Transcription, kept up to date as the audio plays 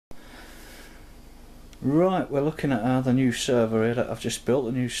Right, we're looking at the new server here that I've just built,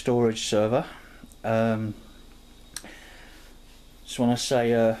 a new storage server. Just want to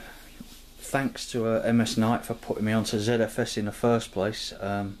say thanks to MS Knight for putting me onto ZFS in the first place,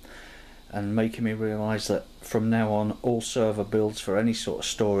 and making me realise that from now on all server builds for any sort of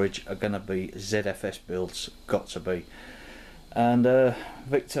storage are going to be ZFS builds, got to be. And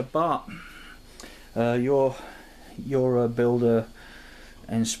Victor Bart, your builder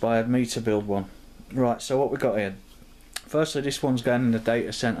inspired me to build one. Right, so what we got here, firstly this one's going in the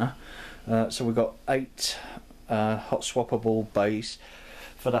data center, so we've got 8 hot swappable bays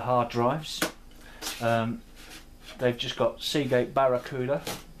for the hard drives. They've just got Seagate Barracuda,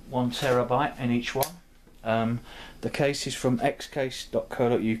 1 terabyte in each one. The case is from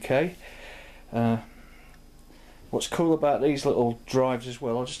xcase.co.uk. What's cool about these little drives as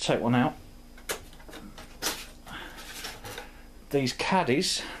well, I'll just take one out. These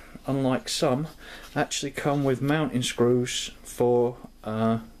caddies, unlike some, actually come with mounting screws for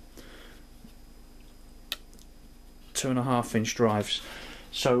 2.5-inch drives,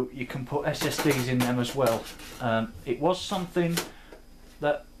 so you can put SSDs in them as well. It was something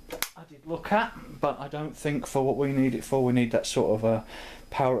that I did look at, but I don't think for what we need it for, we need that sort of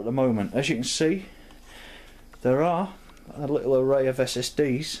power at the moment. As you can see, there are a little array of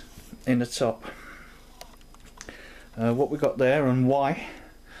SSDs in the top. What we got there and why.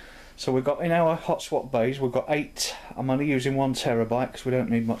 So we've got in our hot swap bays, we've got 8, I'm only using 1 terabyte because we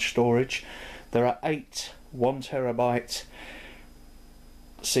don't need much storage. There are 8 1 terabyte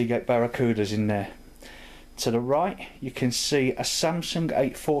Seagate Barracudas in there. To the right you can see a Samsung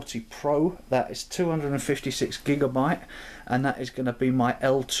 840 Pro, that is 256 gigabyte, and that is going to be my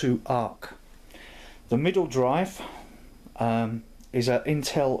L2 ARC. The middle drive is an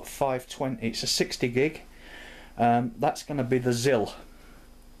Intel 520, it's a 60 gig, that's going to be the ZIL.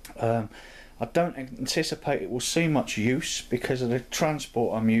 I don't anticipate it will see much use because of the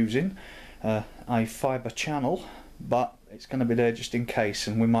transport I'm using, a fibre channel, but it's going to be there just in case,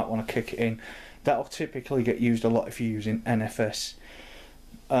 and we might want to kick it in. That'll typically get used a lot if you're using NFS.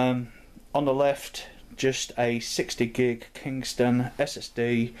 On the left, just a 60 gig Kingston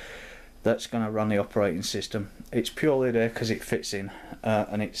SSD that's going to run the operating system. It's purely there because it fits in,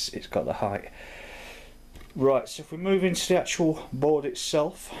 and it's got the height. Right, so if we move into the actual board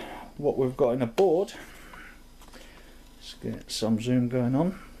itself, what we've got in a board, let's get some zoom going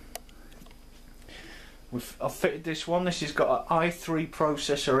on. I've fitted this one. This has got an i3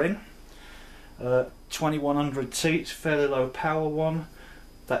 processor in, 2100T, it's a fairly low power one.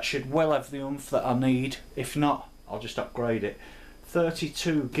 That should well have the oomph that I need. If not, I'll just upgrade it.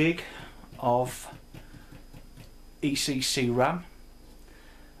 32 gig of ECC RAM,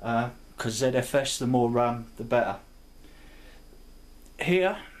 because ZFS, the more RAM the better.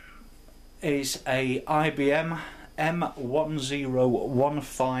 Here is a IBM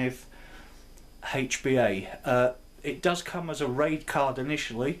M1015 HBA. It does come as a RAID card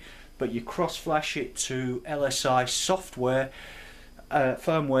initially, but you cross flash it to LSI software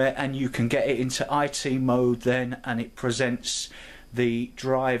firmware, and you can get it into IT mode then, and it presents the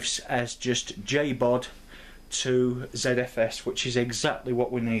drives as just JBOD to ZFS, which is exactly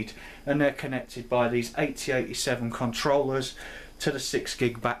what we need. And they're connected by these 8087 controllers to the 6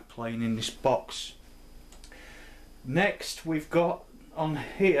 gig backplane in this box. Next we've got on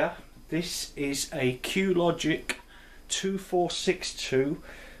here, this is a Qlogic 2462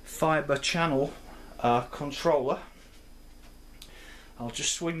 fibre channel controller. I'll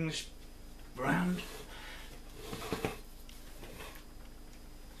just swing this round.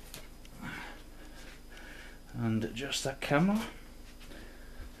 And adjust that camera.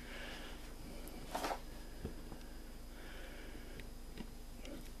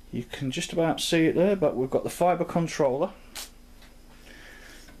 You can just about see it there, but we've got the fibre controller,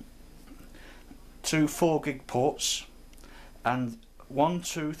 2 4 gig ports, and 1,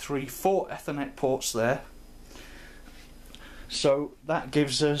 2, 3, 4 Ethernet ports there. So that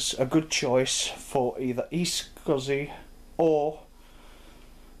gives us a good choice for either eSCSI or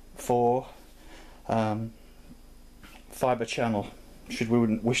for fibre channel, should we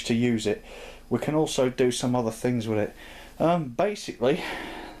wouldn't wish to use it. We can also do some other things with it. Basically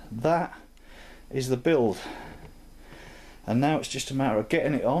that is the build, and now it's just a matter of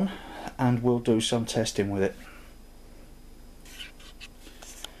getting it on, and we'll do some testing with it.